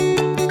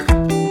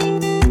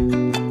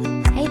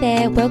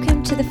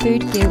welcome to the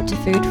Food Guilt to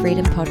Food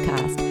Freedom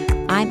podcast.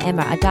 I'm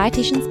Emma, a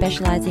dietitian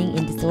specialising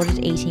in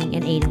disordered eating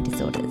and eating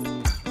disorders.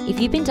 If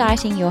you've been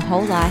dieting your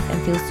whole life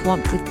and feel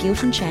swamped with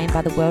guilt and shame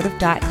by the world of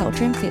diet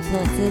culture and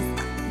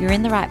influencers, you're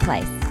in the right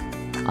place.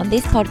 On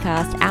this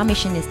podcast, our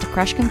mission is to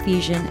crush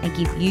confusion and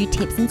give you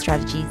tips and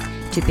strategies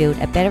to build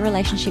a better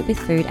relationship with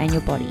food and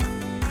your body.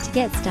 To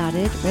get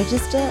started,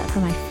 register for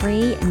my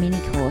free mini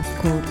course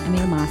called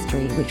Meal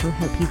Mastery, which will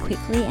help you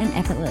quickly and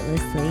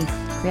effortlessly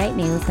create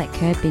meals that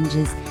curb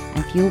binges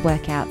and fuel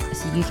workouts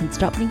so you can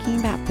stop thinking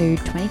about food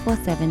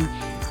 24/7,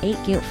 eat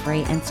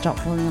guilt-free and stop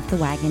falling off the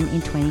wagon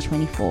in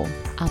 2024.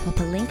 I'll pop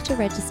a link to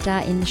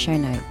register in the show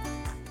notes.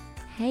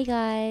 Hey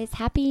guys,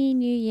 happy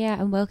new year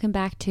and welcome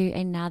back to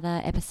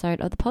another episode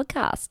of the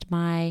podcast.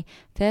 My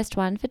first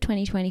one for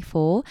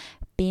 2024.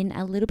 Been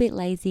a little bit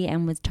lazy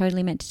and was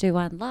totally meant to do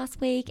one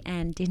last week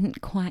and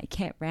didn't quite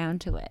get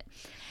round to it.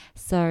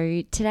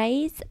 So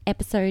today's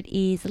episode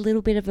is a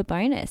little bit of a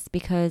bonus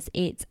because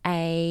it's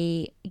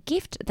a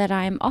gift that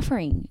I'm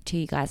offering to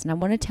you guys, and I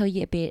want to tell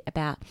you a bit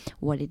about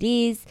what it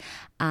is,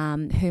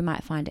 who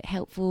might find it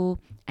helpful,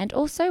 and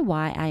also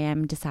why I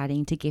am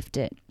deciding to gift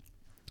it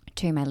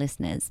to my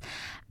listeners.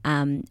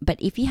 But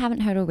if you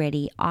haven't heard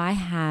already,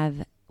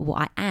 I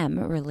am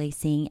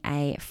releasing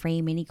a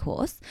free mini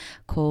course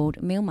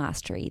called Meal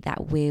Mastery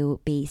that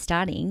will be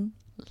starting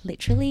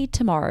literally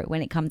tomorrow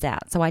when it comes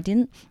out. So I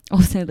didn't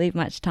also leave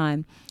much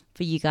time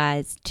for you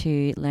guys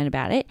to learn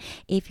about it.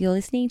 If you're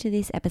listening to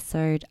this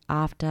episode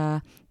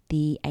after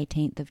the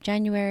 18th of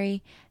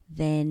January,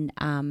 then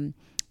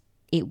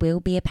it will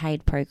be a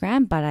paid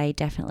program, but I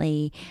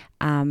definitely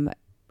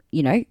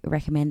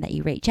recommend that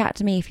you reach out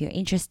to me if you're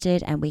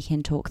interested and we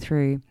can talk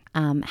through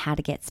how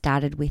to get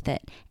started with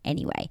it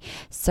anyway.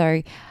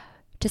 So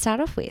to start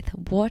off with,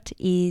 what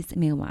is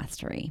Meal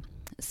Mastery?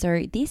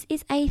 So this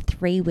is a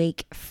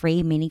 3-week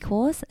free mini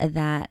course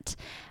that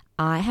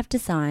I have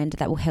designed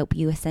that will help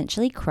you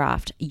essentially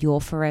craft your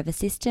forever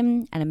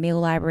system and a meal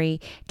library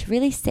to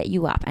really set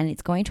you up. And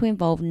it's going to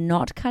involve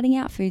not cutting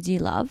out foods you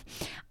love.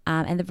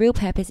 And the real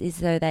purpose is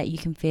so that you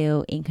can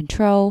feel in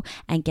control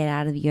and get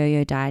out of the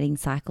yo-yo dieting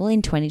cycle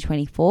in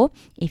 2024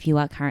 if you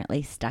are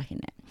currently stuck in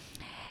it.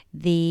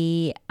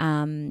 The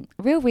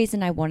real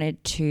reason I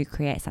wanted to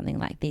create something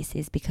like this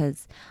is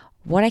because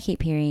what I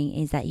keep hearing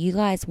is that you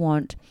guys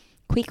want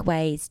quick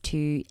ways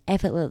to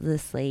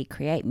effortlessly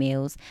create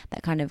meals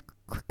that kind of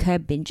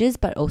curb binges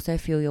but also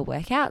fuel your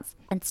workouts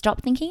and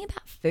stop thinking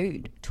about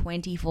food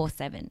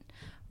 24/7.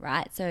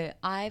 Right, so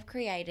I've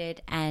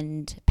created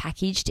and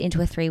packaged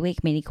into a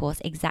 3-week mini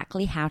course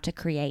exactly how to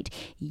create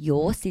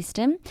your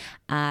system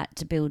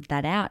to build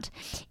that out.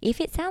 If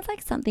it sounds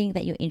like something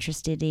that you're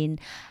interested in,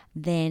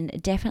 then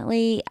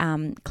definitely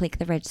click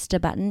the register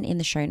button in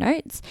the show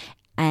notes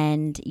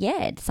and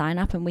sign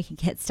up and we can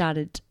get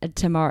started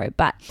tomorrow.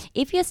 But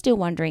if you're still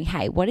wondering,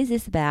 hey, what is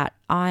this about?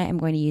 I am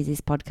going to use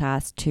this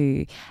podcast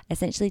to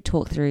essentially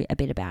talk through a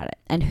bit about it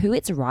and who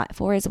it's right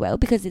for as well,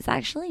 because it's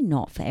actually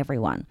not for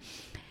everyone.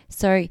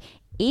 So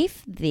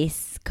if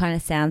this kind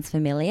of sounds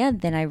familiar,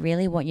 then I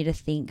really want you to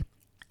think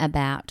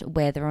about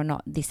whether or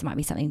not this might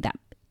be something that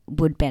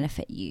would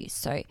benefit you.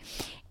 So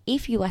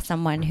if you are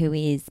someone who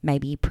is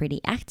maybe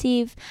pretty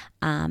active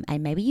and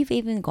maybe you've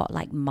even got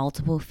like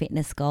multiple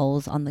fitness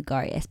goals on the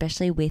go,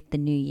 especially with the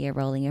new year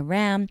rolling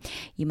around,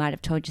 you might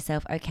have told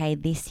yourself, okay,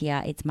 this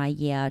year it's my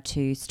year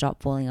to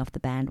stop falling off the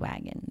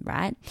bandwagon,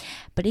 right?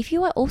 But if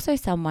you are also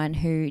someone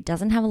who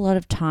doesn't have a lot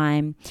of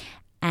time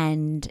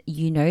and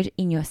you know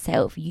in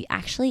yourself, you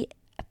actually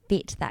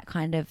fit that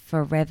kind of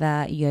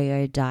forever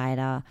yo-yo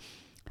dieter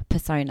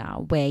persona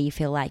where you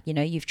feel like,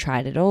 you've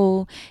tried it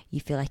all, you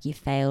feel like you've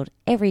failed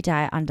every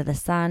diet under the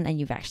sun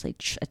and you've actually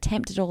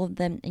attempted all of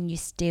them and you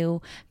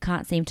still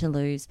can't seem to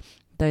lose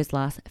those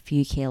last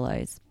few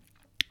kilos.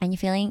 And you're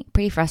feeling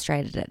pretty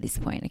frustrated at this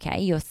point, okay?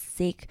 You're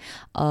sick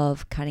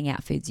of cutting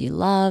out foods you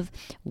love,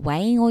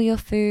 weighing all your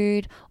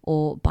food,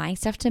 or buying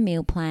stuff to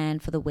meal plan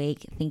for the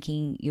week,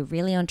 thinking you're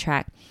really on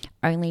track,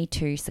 only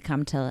to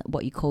succumb to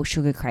what you call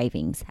sugar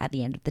cravings at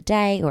the end of the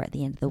day or at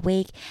the end of the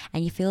week.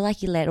 And you feel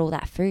like you let all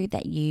that food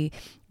that you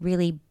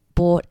really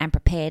bought and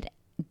prepared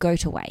go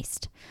to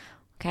waste,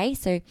 okay?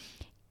 So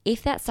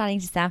if that's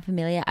starting to sound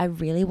familiar, I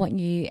really want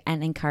you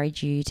and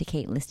encourage you to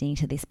keep listening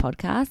to this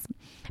podcast,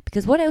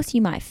 because what else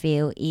you might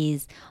feel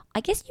is, I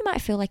guess you might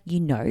feel like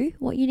you know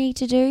what you need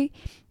to do.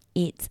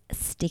 It's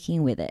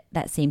sticking with it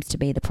that seems to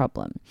be the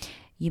problem.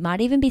 You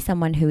might even be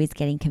someone who is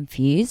getting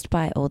confused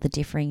by all the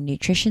differing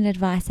nutrition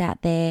advice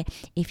out there.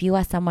 If you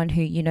are someone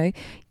who,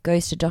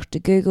 goes to Dr.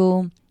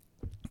 Google,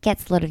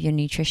 gets a lot of your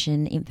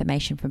nutrition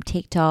information from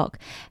TikTok,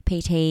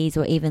 PTs,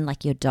 or even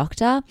like your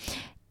doctor,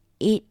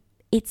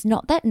 it's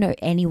not that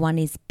anyone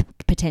is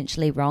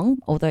potentially wrong,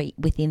 although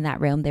within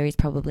that realm there is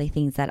probably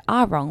things that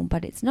are wrong,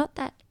 but it's not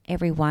that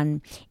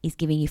everyone is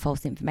giving you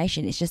false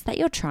information. It's just that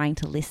you're trying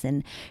to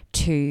listen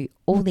to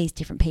all these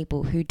different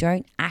people who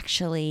don't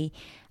actually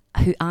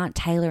who aren't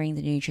tailoring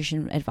the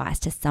nutrition advice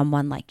to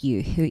someone like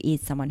you, who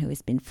is someone who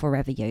has been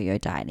forever yo-yo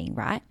dieting,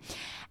 right?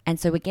 And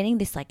so we're getting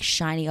this like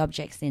shiny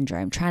object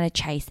syndrome, trying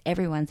to chase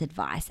everyone's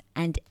advice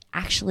and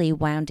actually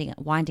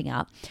winding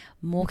up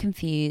more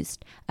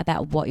confused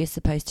about what you're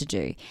supposed to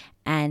do.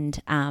 And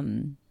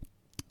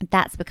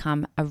that's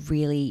become a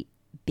really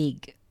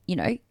big,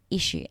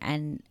 issue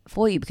and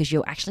for you, because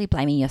you're actually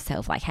blaming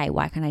yourself like, hey,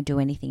 why can't I do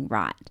anything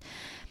right?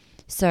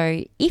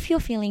 So if you're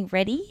feeling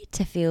ready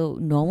to feel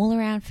normal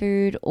around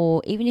food,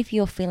 or even if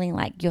you're feeling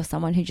like you're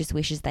someone who just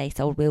wishes they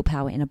sold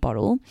willpower in a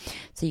bottle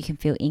so you can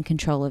feel in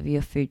control of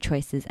your food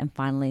choices and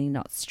finally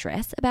not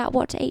stress about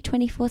what to eat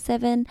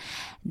 24/7,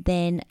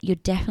 then you're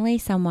definitely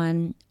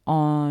someone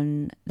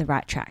on the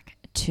right track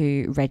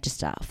to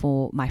register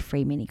for my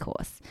free mini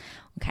course,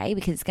 okay?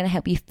 Because it's going to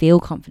help you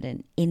feel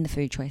confident in the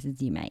food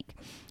choices you make.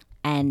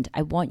 And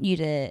I want you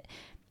to,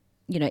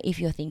 if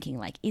you're thinking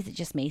like, is it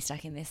just me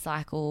stuck in this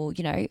cycle?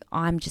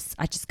 I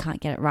just can't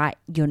get it right.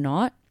 You're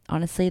not.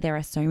 Honestly, there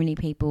are so many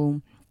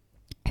people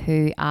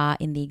who are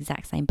in the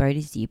exact same boat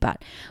as you,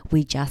 but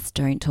we just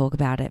don't talk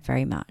about it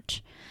very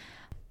much.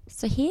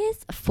 So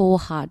here's 4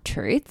 hard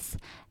truths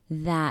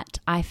that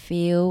I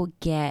feel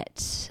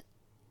get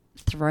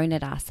thrown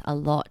at us a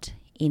lot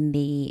in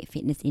the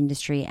fitness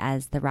industry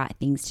as the right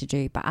things to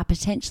do, but are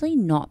potentially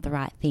not the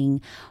right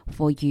thing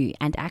for you.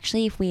 And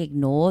actually, if we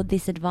ignore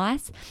this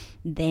advice,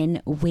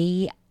 then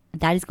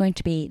that is going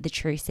to be the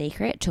true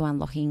secret to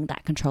unlocking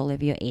that control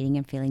over your eating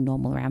and feeling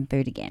normal around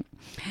food again.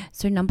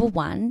 So number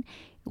 1,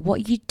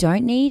 what you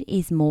don't need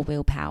is more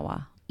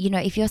willpower.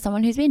 If you're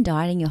someone who's been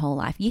dieting your whole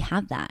life, you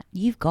have that.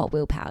 You've got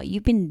willpower.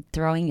 You've been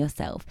throwing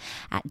yourself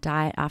at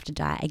diet after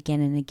diet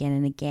again and again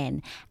and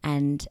again.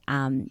 And,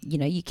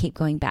 you keep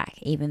going back,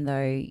 even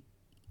though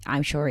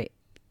I'm sure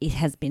it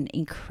has been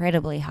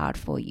incredibly hard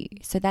for you.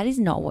 So that is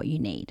not what you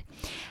need.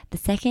 The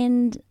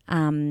second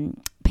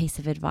piece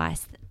of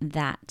advice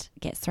that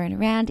gets thrown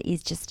around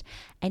is just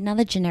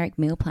another generic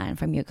meal plan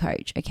from your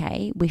coach,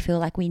 okay? We feel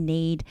like we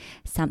need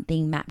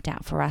something mapped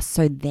out for us,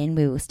 so then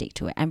we will stick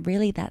to it. And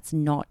really, that's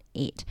not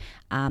it.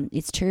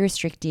 It's too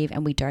restrictive,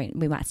 and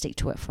we might stick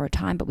to it for a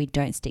time, but we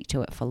don't stick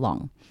to it for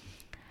long.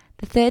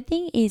 The third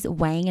thing is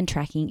weighing and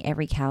tracking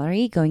every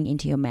calorie going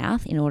into your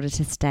mouth in order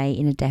to stay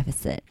in a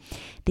deficit.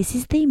 This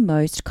is the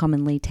most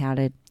commonly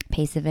touted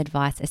piece of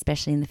advice,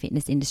 especially in the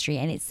fitness industry,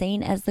 and it's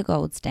seen as the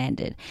gold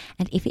standard.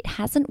 And if it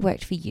hasn't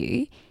worked for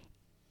you,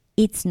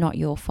 it's not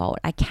your fault.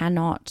 I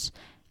cannot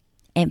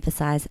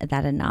emphasize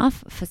that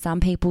enough. For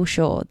some people,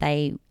 sure,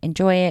 they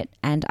enjoy it,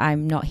 and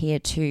I'm not here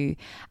to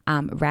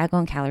rag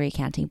on calorie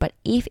counting, but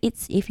if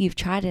you've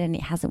tried it and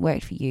it hasn't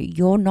worked for you,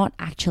 you're not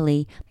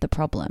actually the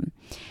problem.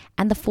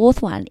 And the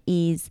fourth one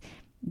is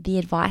the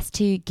advice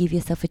to give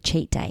yourself a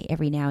cheat day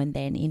every now and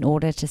then in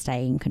order to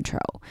stay in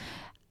control.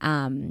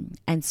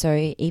 And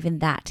so even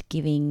that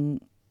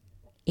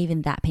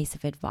piece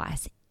of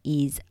advice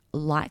is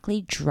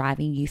likely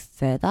driving you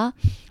further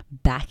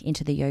back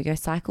into the yo-yo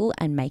cycle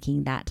and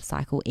making that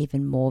cycle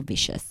even more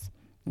vicious.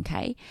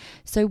 Okay,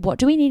 so what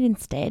do we need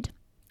instead?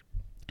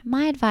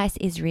 My advice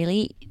is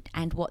really,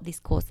 and what this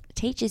course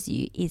teaches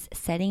you, is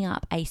setting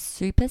up a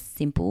super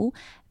simple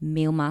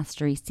meal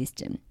mastery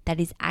system that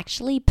is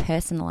actually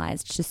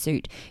personalized to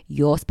suit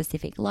your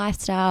specific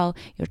lifestyle,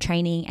 your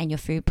training, and your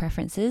food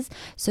preferences,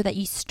 so that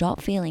you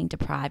stop feeling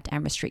deprived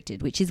and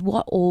restricted, which is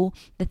what all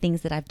the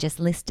things that I've just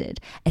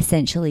listed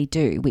essentially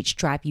do, which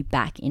drive you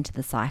back into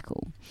the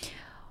cycle.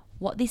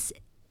 What this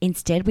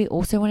instead we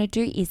also want to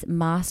do is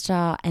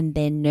master and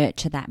then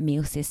nurture that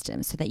meal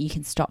system so that you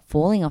can stop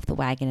falling off the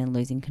wagon and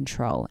losing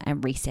control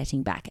and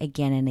resetting back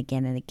again and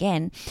again and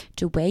again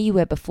to where you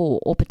were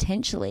before, or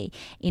potentially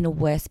in a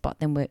worse spot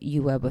than where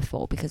you were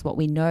before. Because what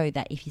we know,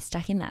 that if you're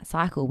stuck in that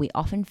cycle, we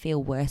often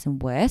feel worse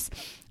and worse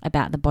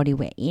about the body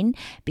we're in,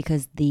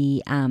 because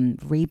the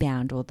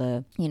rebound, or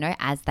the,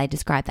 as they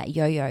describe that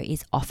yo-yo,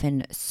 is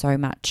often so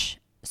much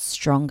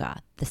stronger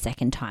the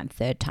second time,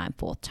 third time,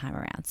 fourth time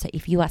around. So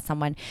if you are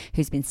someone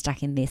who's been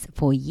stuck in this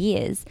for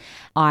years,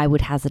 I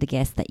would hazard a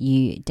guess that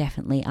you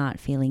definitely aren't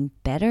feeling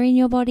better in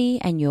your body,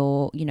 and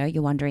you're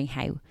wondering,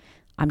 hey,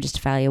 I'm just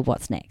a failure,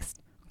 what's next?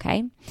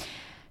 Okay.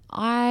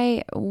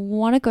 I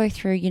want to go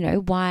through,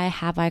 why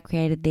have I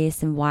created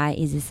this, and why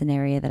is this an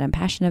area that I'm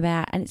passionate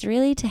about? And it's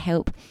really to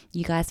help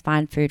you guys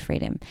find food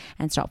freedom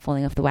and stop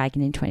falling off the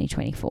wagon in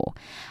 2024.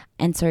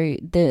 And so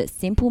the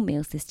simple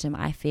meal system,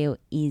 I feel,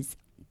 is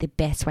the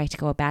best way to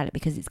go about it,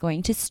 because it's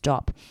going to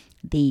stop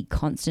the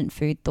constant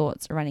food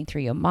thoughts running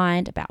through your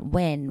mind about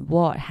when,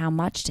 what, how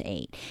much to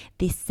eat.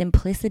 This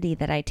simplicity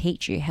that I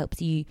teach you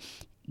helps you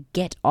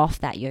get off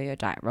that yo-yo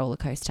diet roller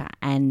coaster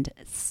and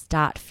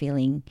start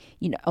feeling,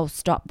 or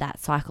stop that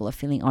cycle of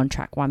feeling on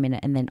track 1 minute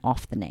and then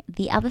off the next.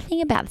 The other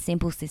thing about the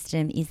simple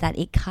system is that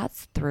it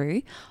cuts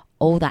through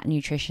all that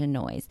nutrition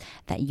noise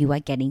that you are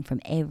getting from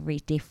every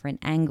different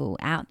angle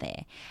out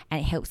there. And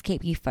it helps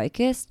keep you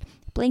focused,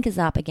 blinkers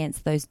up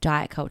against those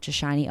diet culture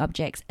shiny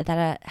objects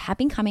that have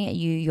been coming at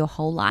you your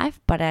whole life,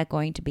 but are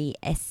going to be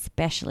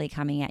especially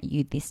coming at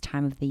you this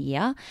time of the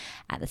year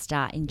at the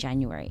start in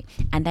January.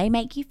 And they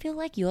make you feel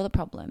like you're the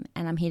problem.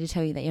 And I'm here to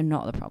tell you that you're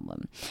not the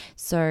problem.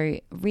 So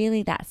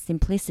really that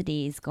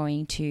simplicity is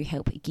going to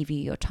help give you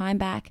your time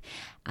back,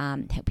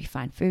 help you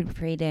find food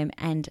freedom,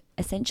 and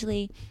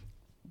essentially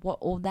what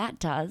all that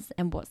does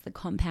and what's the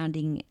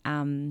compounding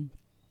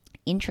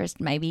interest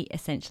maybe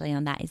essentially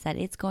on that is that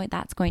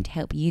that's going to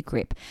help you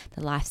grip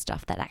the life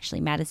stuff that actually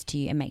matters to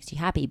you and makes you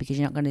happy, because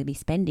you're not going to be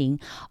spending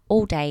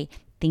all day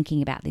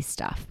thinking about this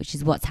stuff, which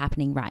is what's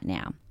happening right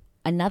now.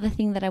 Another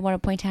thing that I want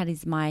to point out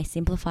is my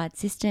simplified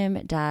system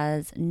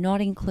does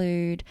not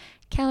include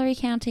calorie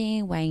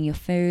counting, weighing your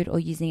food, or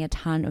using a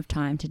ton of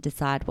time to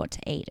decide what to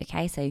eat.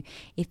 Okay, so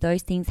if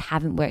those things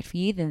haven't worked for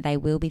you, then they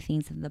will be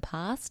things of the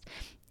past,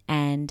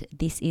 and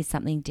this is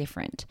something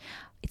different.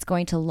 It's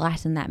going to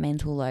lighten that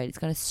mental load. It's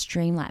going to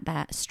streamline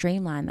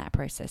that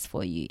process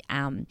for you.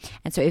 And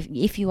so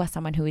if you are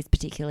someone who is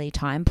particularly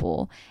time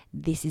poor,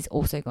 this is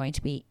also going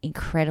to be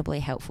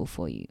incredibly helpful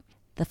for you.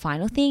 The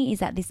final thing is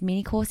that this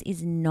mini course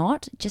is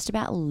not just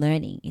about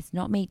learning. It's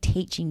not me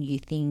teaching you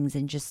things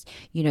and just,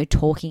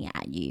 talking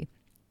at you,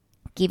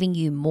 giving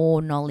you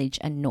more knowledge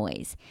and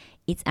noise.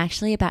 It's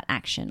actually about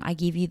action. I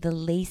give you the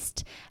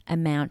least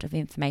amount of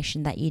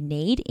information that you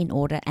need in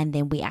order, and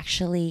then we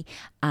actually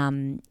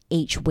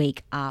each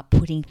week are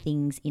putting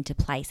things into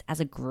place as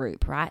a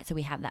group, right? So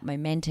we have that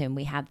momentum,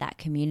 we have that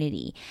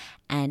community,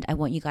 and I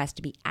want you guys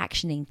to be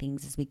actioning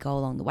things as we go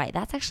along the way.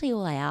 That's actually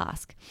all I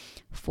ask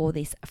for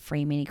this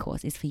free mini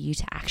course, is for you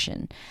to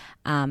action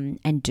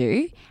and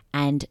do,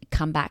 and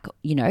come back,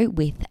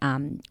 with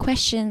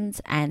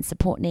questions and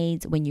support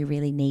needs when you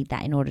really need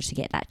that in order to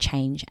get that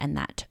change and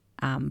that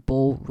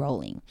ball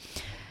rolling.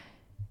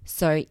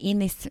 So in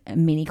this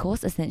mini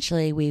course,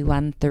 essentially we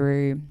run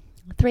through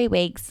 3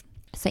 weeks.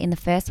 So in the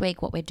first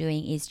week, what we're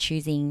doing is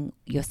choosing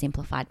your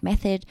simplified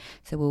method.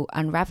 So we'll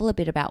unravel a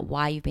bit about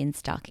why you've been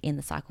stuck in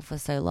the cycle for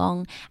so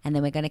long, and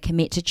then we're going to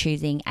commit to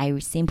choosing a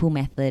simple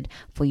method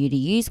for you to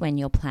use when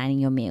you're planning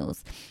your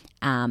meals.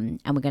 And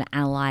we're going to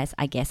analyze,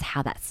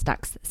 how that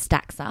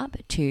stacks up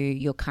to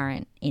your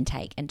current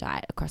intake and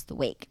diet across the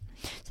week.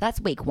 So that's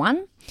week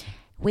 1.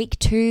 Week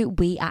 2,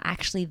 we are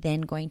actually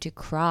then going to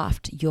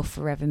craft your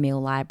forever meal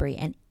library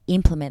and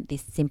implement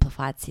this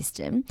simplified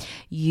system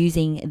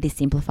using this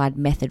simplified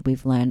method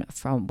we've learned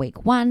from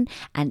week 1.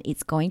 And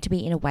it's going to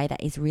be in a way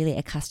that is really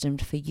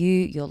accustomed for you,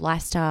 your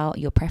lifestyle,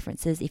 your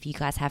preferences. If you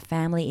guys have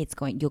family,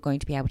 you're going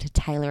to be able to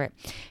tailor it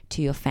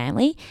to your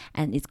family,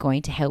 and it's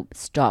going to help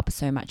stop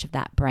so much of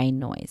that brain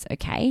noise.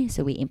 Okay,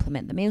 so we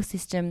implement the meal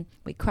system,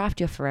 we craft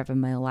your forever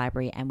meal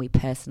library, and we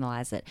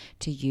personalize it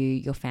to you,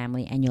 your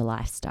family, and your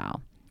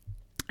lifestyle.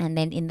 And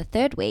then in the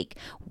 3rd week,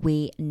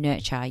 we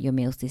nurture your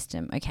meal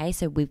system. Okay,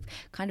 so we've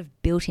kind of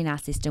built in our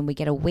system. We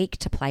get a week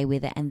to play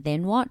with it. And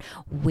then what?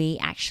 We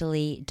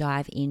actually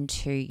dive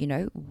into,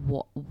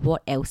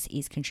 what else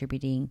is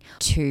contributing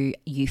to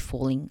you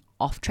falling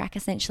off track,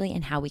 essentially,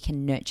 and how we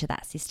can nurture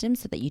that system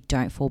so that you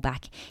don't fall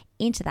back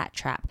into that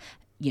trap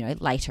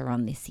later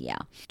on this year.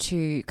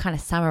 To kind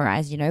of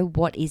summarize,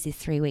 what is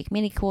this 3-week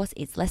mini course?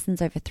 It's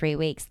lessons over 3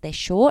 weeks. They're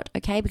short,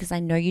 okay, because I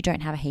know you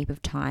don't have a heap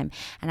of time,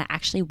 and I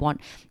actually want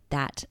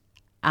that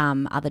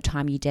other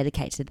time you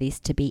dedicate to this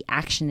to be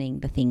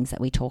actioning the things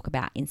that we talk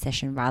about in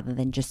session, rather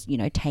than just,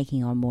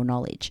 taking on more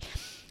knowledge.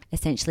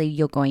 Essentially,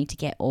 you're going to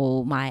get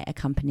all my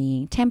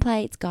accompanying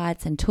templates,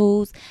 guides, and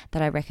tools that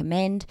I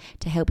recommend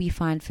to help you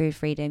find food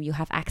freedom. You'll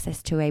have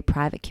access to a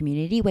private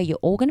community where you're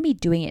all going to be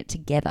doing it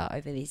together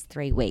over these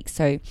 3 weeks.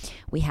 So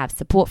we have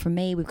support from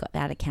me. We've got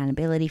that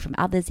accountability from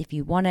others if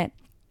you want it.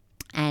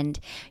 And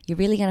you're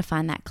really going to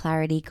find that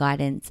clarity,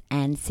 guidance,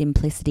 and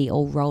simplicity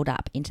all rolled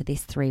up into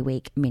this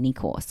 3-week mini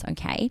course,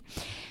 okay?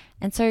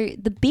 And so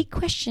the big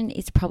question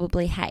is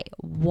probably, hey,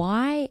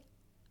 why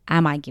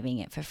am I giving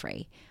it for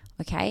free?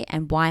 Okay,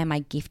 and why am I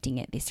gifting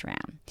it this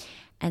round?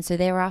 And so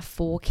there are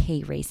 4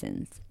 key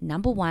reasons.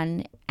 Number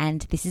 1,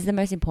 and this is the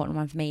most important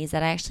one for me, is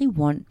that I actually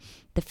want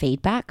the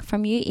feedback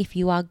from you. If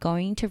you are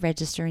going to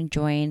register and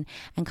join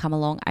and come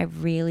along, I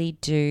really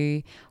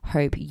do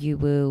hope you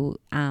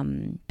will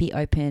be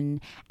open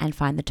and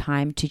find the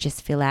time to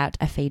just fill out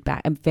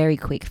a very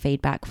quick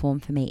feedback form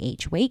for me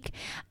each week,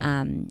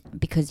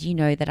 because you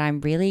know that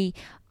I'm really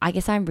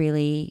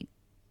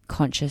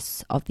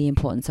conscious of the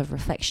importance of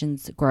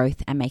reflections,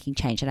 growth, and making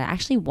change. And I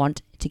actually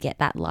want to get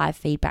that live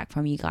feedback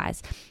from you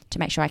guys to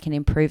make sure I can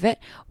improve it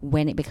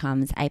when it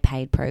becomes a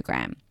paid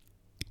program.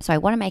 So I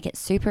want to make it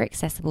super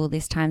accessible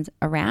this time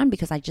around,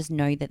 because I just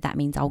know that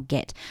means I'll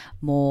get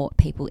more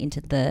people into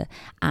the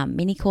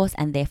mini course,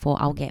 and therefore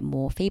I'll get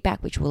more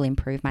feedback, which will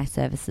improve my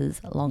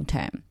services long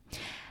term.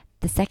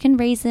 The second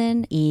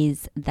reason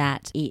is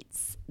that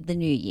it's the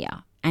new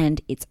year.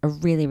 And it's a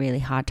really, really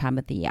hard time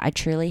of the year. I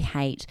truly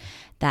hate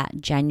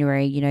that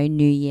January,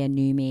 new year,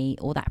 new me,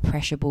 all that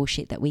pressure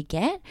bullshit that we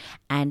get.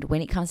 And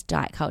when it comes to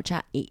diet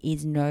culture, it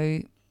is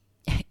no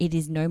it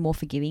is no more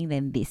forgiving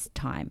than this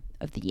time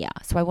of the year.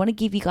 So I want to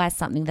give you guys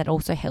something that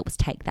also helps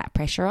take that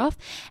pressure off,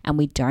 and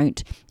we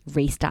don't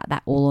restart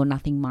that all or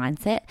nothing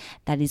mindset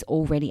that is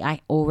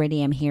I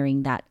already am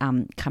hearing that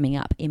coming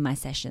up in my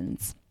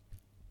sessions.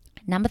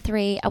 Number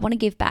 3, I want to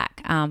give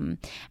back. And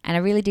I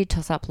really did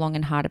toss up long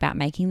and hard about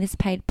making this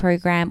paid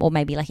program, or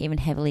maybe like even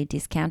heavily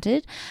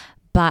discounted,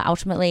 but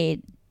ultimately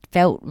it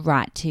felt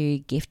right to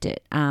gift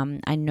it.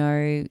 I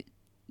know,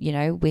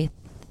 with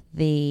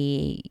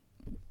the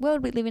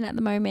world we live in at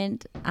the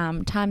moment,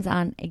 times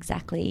aren't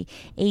exactly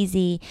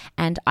easy.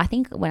 And I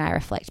think when I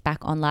reflect back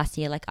on last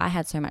year, like I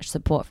had so much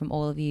support from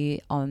all of you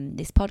on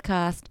this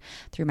podcast,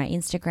 through my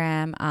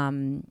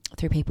Instagram,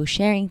 through people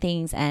sharing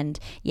things. And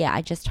yeah,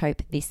 I just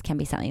hope this can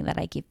be something that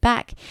I give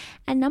back.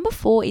 And number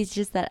 4 is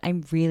just that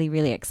I'm really,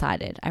 really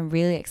excited. I'm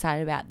really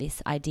excited about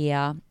this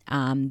idea,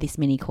 this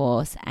mini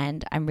course,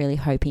 and I'm really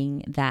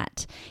hoping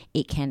that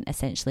it can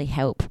essentially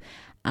help.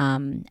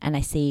 And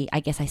I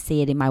guess I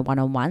see it in my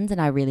one-on-ones,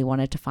 and I really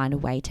wanted to find a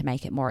way to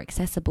make it more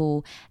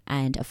accessible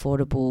and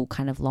affordable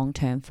kind of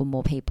long-term for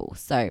more people.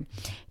 So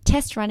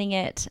test running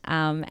it,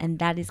 and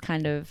that is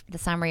kind of the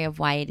summary of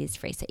why it is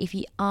free. So if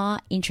you are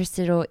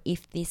interested, or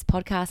if this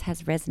podcast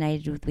has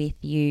resonated with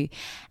you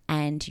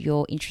and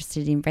you're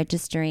interested in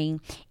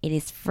registering, it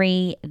is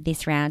free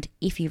this round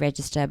if you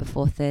register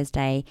before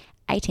Thursday,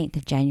 18th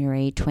of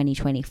January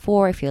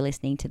 2024, if you're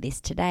listening to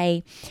this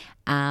today.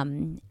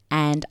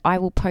 And I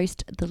will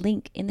post the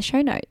link in the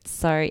show notes.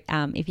 So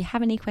if you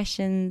have any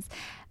questions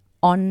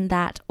on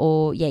that,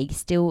 or you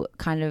still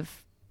kind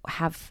of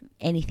have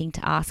anything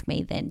to ask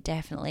me, then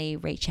definitely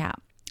reach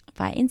out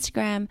via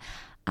Instagram.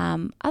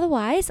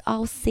 Otherwise,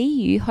 I'll see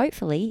you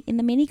hopefully in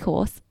the mini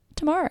course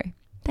tomorrow.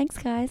 Thanks,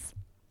 guys.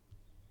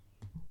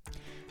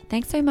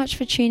 Thanks so much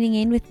for tuning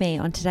in with me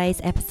on today's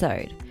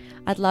episode.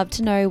 I'd love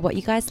to know what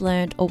you guys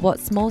learned, or what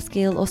small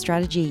skill or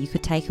strategy you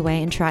could take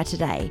away and try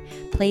today.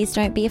 Please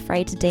don't be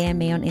afraid to DM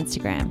me on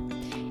Instagram.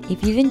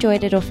 If you've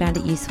enjoyed it or found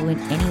it useful in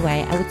any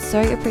way, I would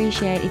so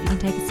appreciate if you can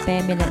take a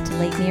spare minute to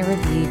leave me a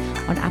review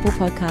on Apple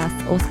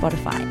Podcasts or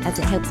Spotify, as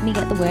it helps me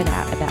get the word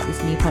out about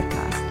this new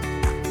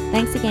podcast.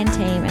 Thanks again,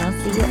 team, and I'll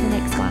see you at the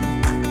next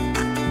one.